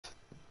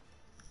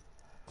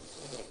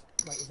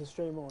Like, is the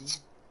stream on?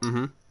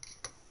 Mm-hmm.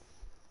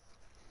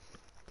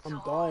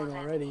 I'm dying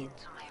already.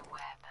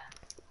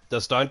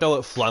 Just don't do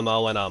what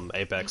Flammo and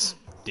Apex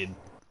did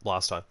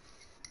last time.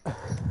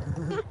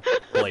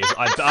 Please,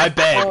 I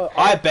beg,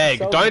 I beg,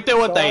 don't do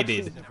what they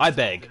did. I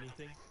beg.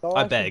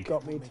 I beg.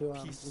 Got me to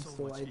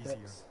install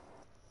Apex.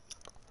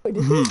 Wait,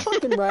 did these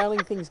fucking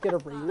railing things get a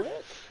rework?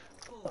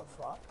 What the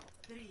fuck?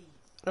 I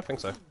don't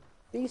think so.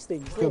 These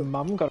things. Your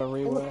mum got a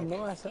They look rework.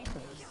 nice, don't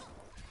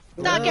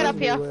they? No, get up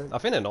here. I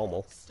think they're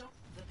normal.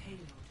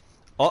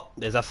 Oh,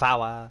 there's a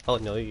flower. Oh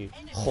no.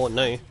 Oh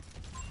no.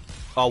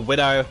 Oh,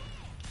 Widow.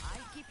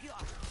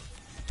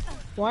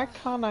 Why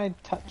can't I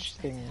touch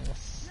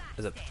things?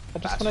 Is it? I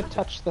just want to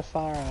touch the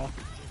fire.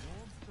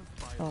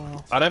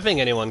 Oh. I don't think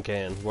anyone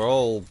can. We're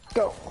all.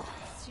 Go.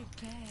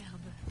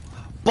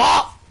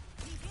 Bah!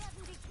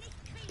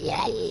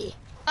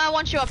 I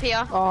want you up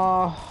here.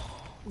 Oh.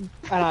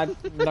 And I...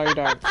 No, you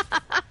don't.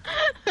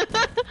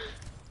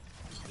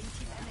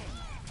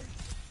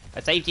 I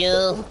saved you.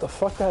 What the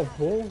fuck, that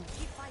ball?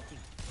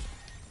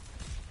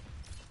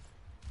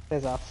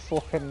 There's a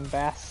fucking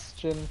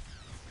bastion.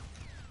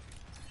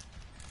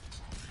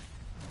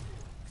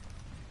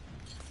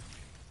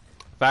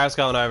 Farrah's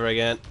going over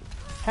again.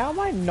 How am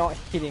I not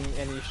hitting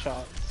any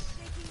shots?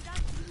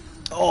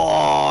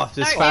 Oh,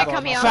 this No,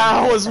 come here.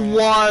 Farrah was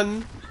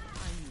one.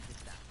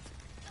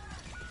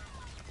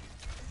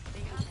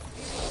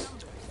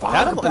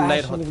 How did I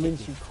nade Bashing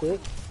wins you quick.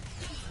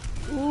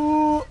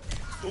 Ooh,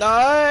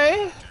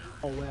 no.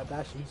 Oh wow,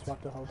 Bashing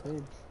swiped the whole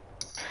team.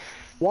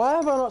 Why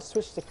have I not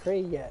switched to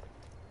Kree yet?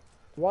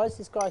 Why is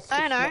this guy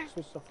not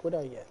switched off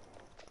Widow yet?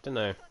 Don't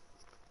know.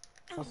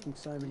 Asking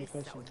so many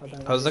questions.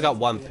 Because they got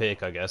one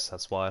pick, I guess.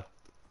 That's why.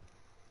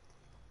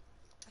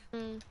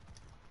 Hey,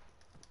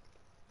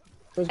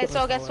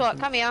 so guess what?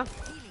 Come here.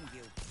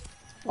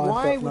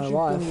 Why would you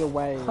pull me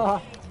away?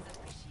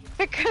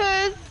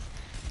 Because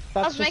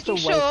I was making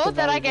sure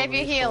that I gave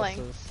you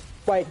healing.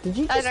 Wait, did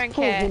you just I don't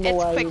pull care. him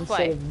It's away quick instead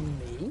play.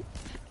 of me?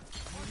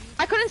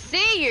 I couldn't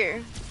see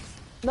you.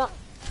 No.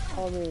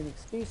 I mean,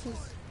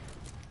 excuses.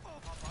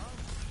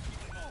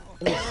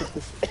 Let me stick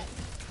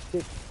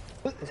this.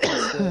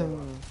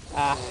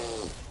 Ah.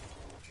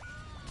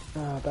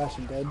 Ah,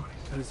 Bashing dead.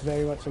 He's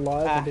very much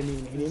alive. I didn't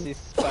even hit him.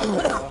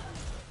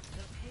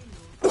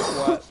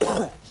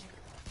 What?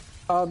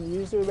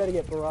 Usually we better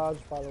get barrage,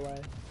 by the way.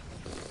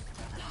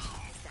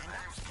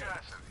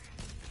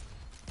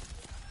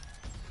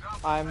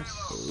 I'm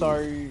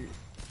so...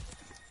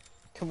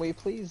 Can we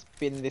please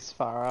bin this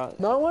far out?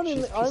 No one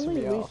She's in pissing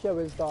only me off. Lucio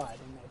has died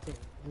in that team.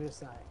 I'm just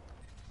saying.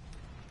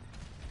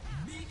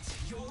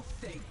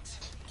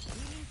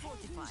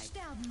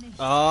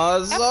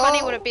 Oh, How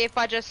funny would it be if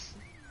I just...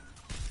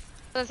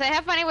 I was gonna say,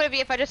 how funny would it be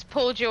if I just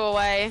pulled you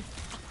away?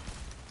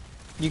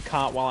 You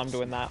can't while I'm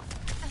doing that.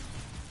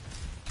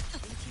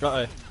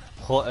 Uh-oh.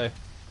 Uh-oh.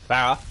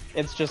 Farrah.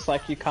 It's just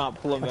like you can't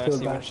pull a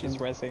Mercy when she's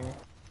rezzing.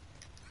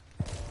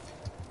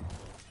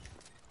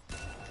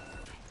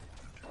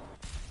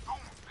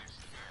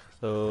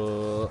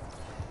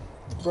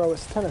 Bro,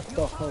 it's 10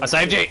 o'clock. I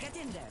saved you!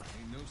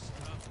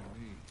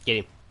 Get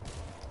him.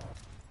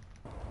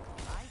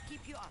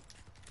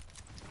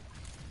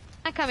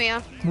 I come here.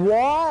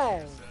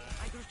 Why?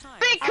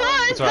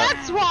 Because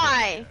that's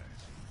why!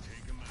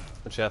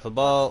 Watch out for the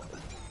ball.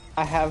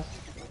 I have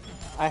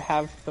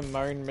the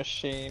moan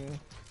machine.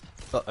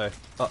 Uh-oh.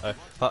 Uh-oh.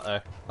 Uh-oh.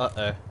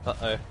 Uh-oh.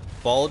 Uh-oh.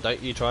 Ball,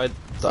 don't you try and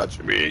touch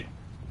me.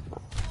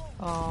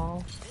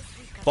 Oh.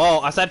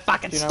 Ball, I said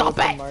fucking Do you know stop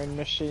what it! the moan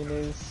machine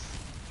is?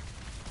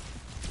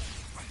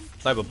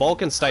 No, but Ball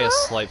can stay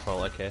asleep for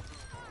all I care.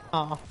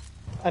 Oh.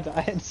 I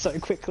died so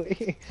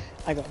quickly.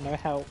 I got no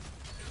help.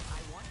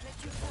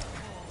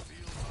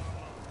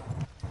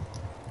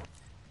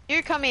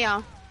 You come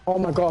here. Oh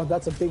my god,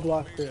 that's a big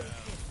life clear.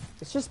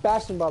 It's just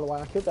Bastion, by the way.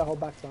 I killed that whole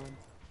backbone.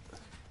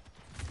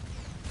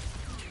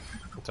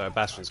 So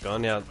Bastion's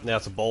gone. Now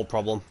it's a Ball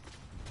problem.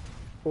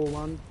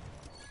 4-1.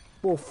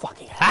 Oh,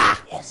 fucking hell.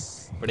 Ha!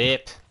 Yes!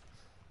 Rip.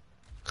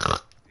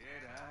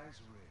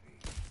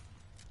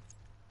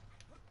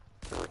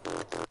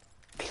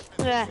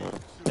 Yeah.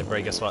 Yeah,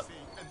 Brie, guess what?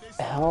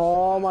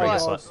 Oh my Brie, god,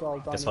 guess what? so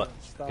done Guess what?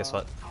 it. Guess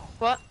what?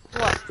 What?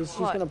 What? She's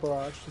What? gonna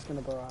barrage. She's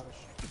gonna barrage.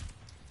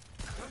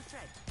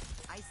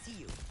 I see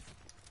you.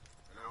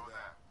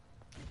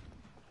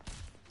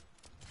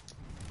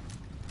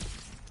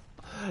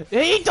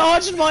 He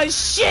dodged my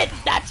shit!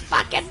 That's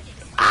fucking...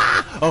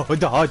 Ah! Oh,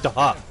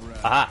 da.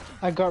 Ah.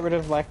 I got rid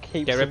of like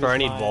heaps Get of Ripper, I his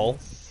need mines. Ball.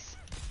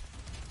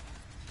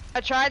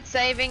 I tried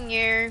saving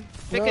you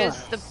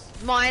because Nice.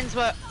 the mines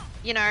were,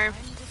 you know,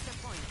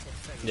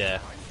 Yeah.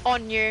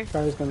 on you.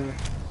 Barry's gonna...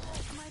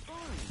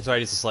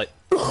 Sorry, just like...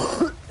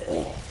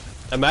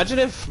 Imagine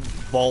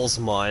if Ball's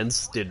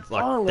mines did,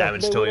 like, Oh,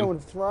 damage they to wouldn't him.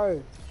 want to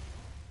throw.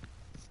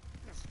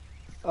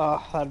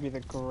 Oh, that'd be the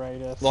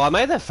greatest. Well, I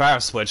made that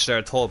Farrah switch, they're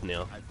a Torb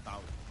now.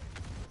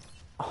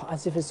 Oh,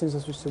 as if as soon as I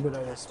switched to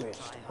Widow, they switched.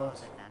 Of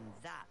course.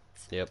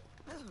 Yep.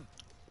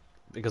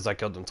 Because I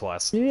killed them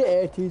twice. You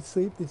air to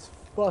sleep this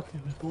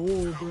fucking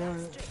ball, bro.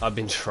 I've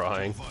been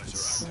trying.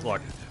 It's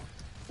like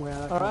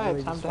Well,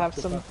 alright, time to have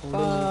some fun.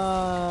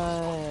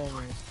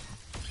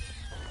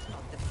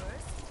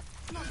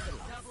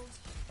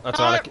 That's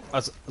alright,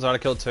 I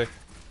killed two.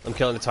 I'm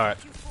killing the turret.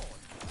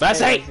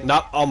 That's eight!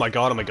 No, oh my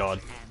god, oh my god.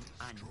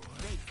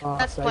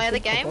 Let's play the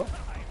game.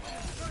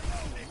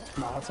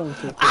 Nah, it's only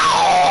two.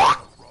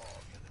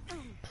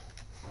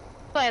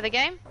 Play the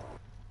game.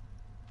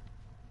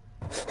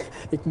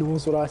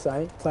 Ignores what I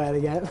say. Play the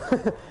game.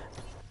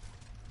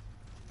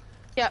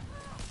 Yep.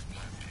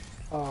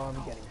 Oh, I'm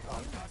getting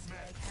pumped.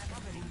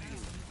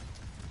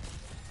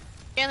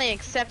 The only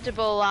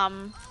acceptable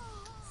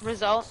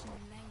result.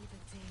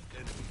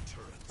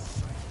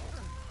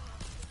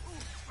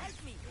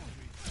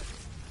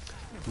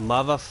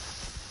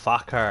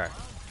 Motherfucker.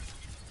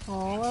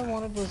 All I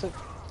wanted was a...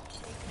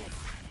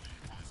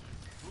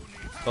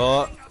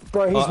 Oh.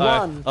 Bro, he's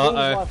won.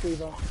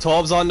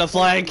 Torb's on the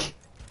flank.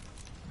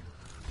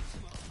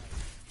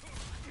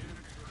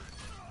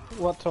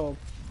 What Torb?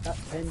 That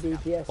 10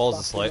 DPS. Ball's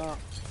asleep.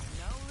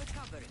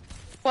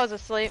 Was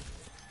asleep.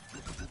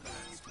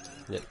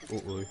 Yeah.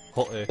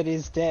 But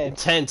he's dead.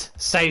 Tent,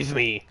 save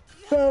me.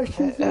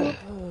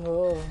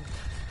 Oh.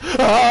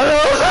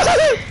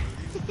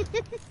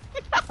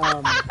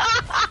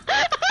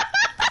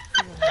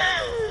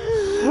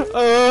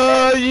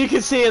 Oh, you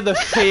can see the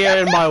fear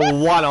in my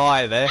one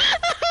eye there.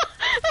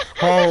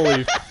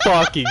 Holy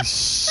fucking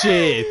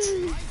shit.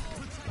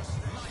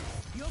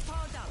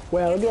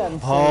 Well, look at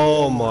that.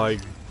 Oh my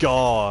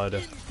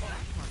god.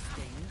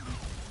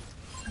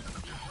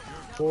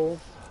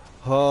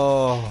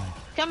 Oh.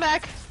 Come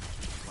back.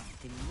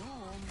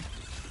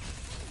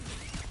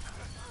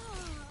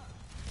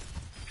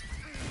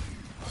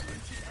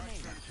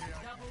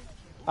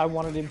 I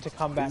wanted him to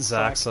come back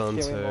Zach's so I on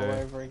could kill him all too.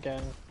 over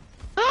again.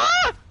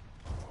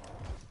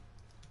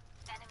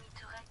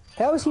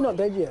 How is he not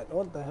dead yet?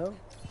 What the hell?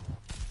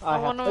 I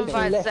want to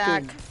invite left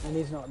Zach. him and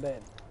he's not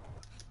dead.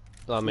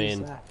 I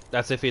mean,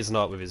 that's if he's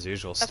not with his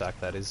usual stack,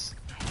 that is.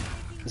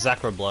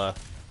 Zach Blur.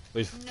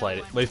 We've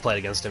played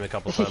against him a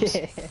couple times.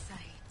 Yeah.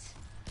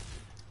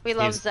 We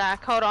love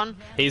Zach. Hold on.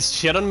 He's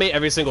shit on me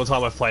every single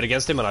time I've played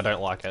against him and I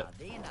don't like it.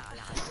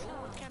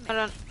 Hold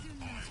on.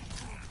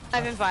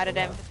 I've invited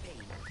him.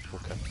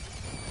 Okay.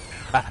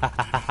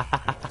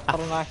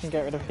 Hold on, I can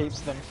get rid of heaps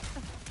of them.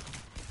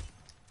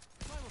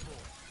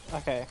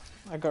 Okay,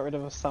 I got rid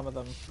of some of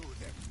them.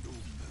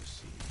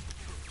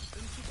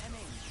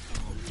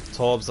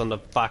 Torb's on the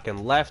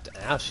fucking left.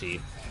 Ouchie.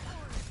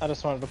 I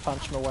just wanted to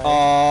punch him away.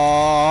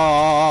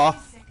 Oh.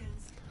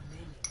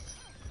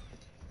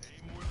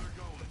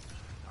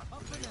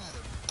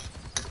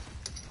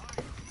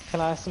 Can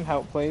I have some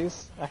help,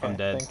 please? Okay, I'm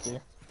dead. Thank you.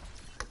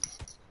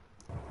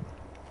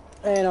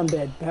 And I'm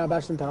dead. How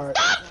about some turret?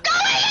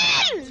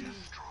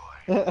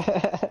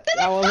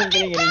 I wasn't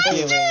getting any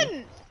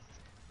healing,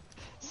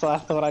 so I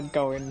thought I'd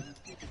go in.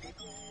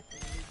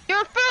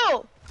 You're a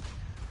fool!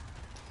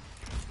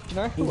 Do you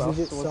know who He's else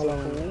legit was solo.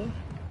 a fool?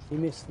 He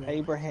missed me.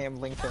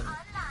 Abraham Lincoln.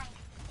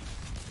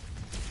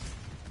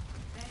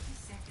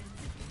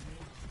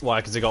 Why?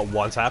 Because he got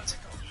one tapped?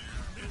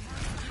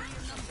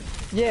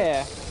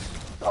 Yeah.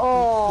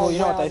 Oh, Well, you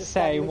know what wow, they this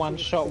say, guy one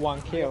literally shot, took one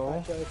the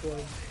kill.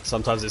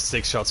 Sometimes it's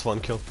 6 shots,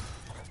 1 kill.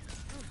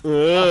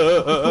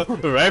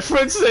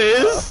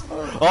 References!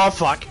 Oh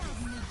fuck!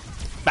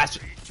 That's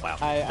wow.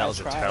 That was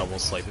a terrible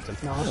sleep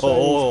attempt. No, I'll show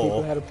these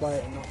people how to play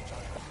it and not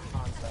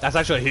That's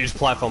actually a huge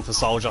platform for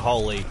Soldier.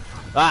 Holy!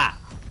 Ah!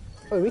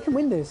 Oh, we can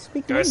win this. We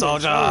can Go win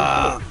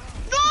Soldier!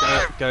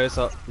 This.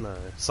 Go No,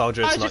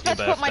 Soldier. It's I was not just your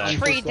about to put birthday.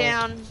 my tree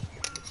down.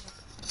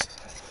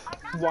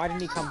 Why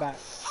didn't he come back?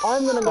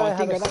 I'm gonna go Oh, have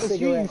Dingo, a that was you,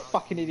 cigarette. you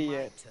fucking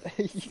idiot.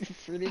 You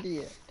freaking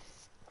idiot.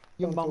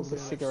 Your mum's a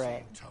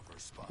cigarette.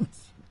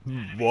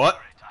 What?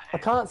 I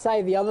can't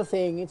say the other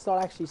thing. It's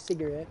not actually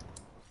cigarette.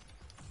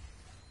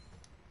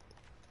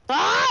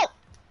 Oh!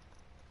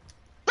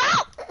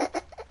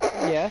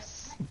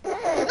 Yes.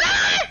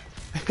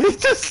 He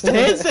just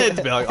stands there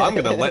to be like, I'm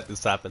gonna let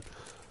this happen.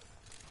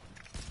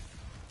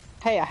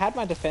 Hey, I had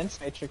my defense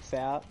matrix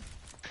out.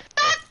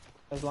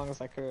 As long as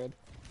I could.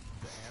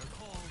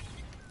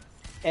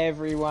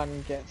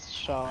 Everyone gets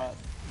shot.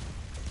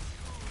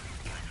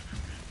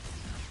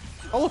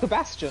 Oh look, a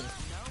Bastion!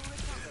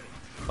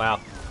 Wow.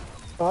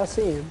 Oh, I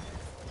see him.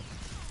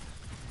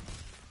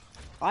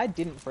 I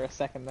didn't for a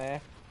second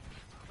there.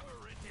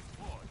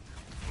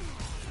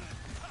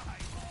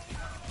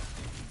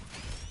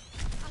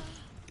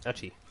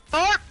 Ouchie.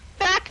 Oh,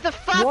 back the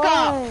fuck up!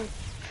 Why?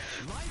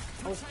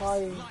 I was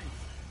hiding.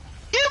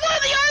 You were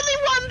the only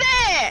one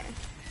there!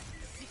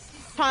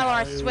 Tyler,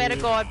 I swear to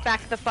God,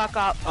 back the fuck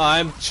up.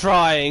 I'm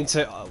trying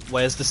to.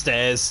 Where's the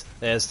stairs?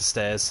 There's the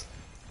stairs.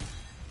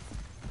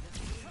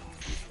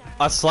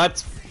 I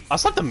slept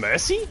the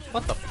Mercy?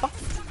 What the fuck?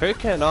 Who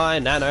can I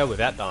nano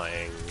without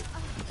dying?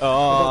 I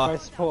got Oh.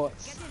 both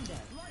supports.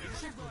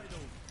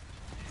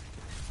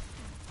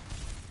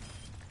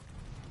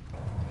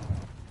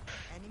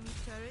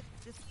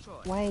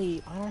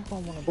 Wait, I don't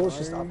want to Ball's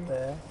just up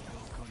there.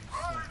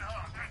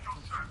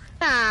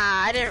 Nah,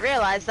 I didn't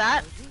realize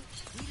that.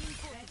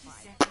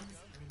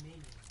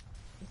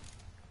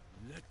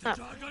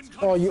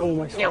 Oh, you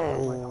almost fucked it up.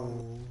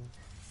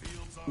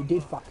 You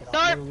did fuck it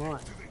up, Nope. never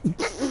mind.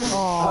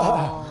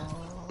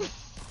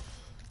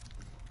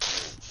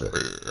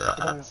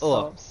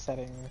 So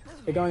upsetting.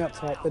 They're going up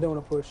top, they're doing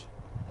a push.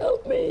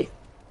 Help me!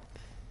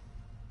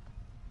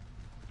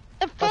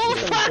 The full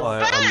front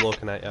back! I'm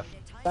looking at you.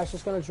 That's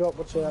just gonna drop,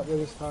 watch out with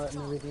his turret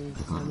and everything.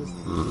 And his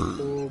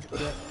orb,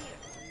 yeah.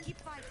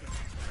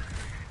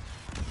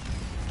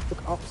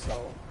 Look up,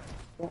 Soul.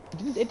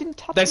 It didn't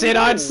touch They me said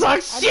at I'd all.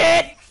 suck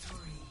shit!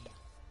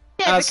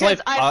 Yeah, because sleep-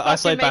 I I fucking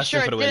sleep made Bastion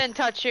sure for it the win. didn't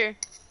touch you.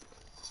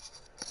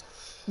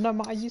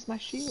 No, I used my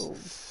shield.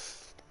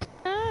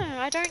 No,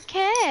 I don't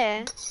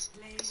care.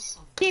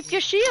 Keep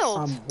your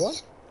shield.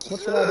 What? What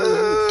should I do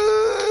with you?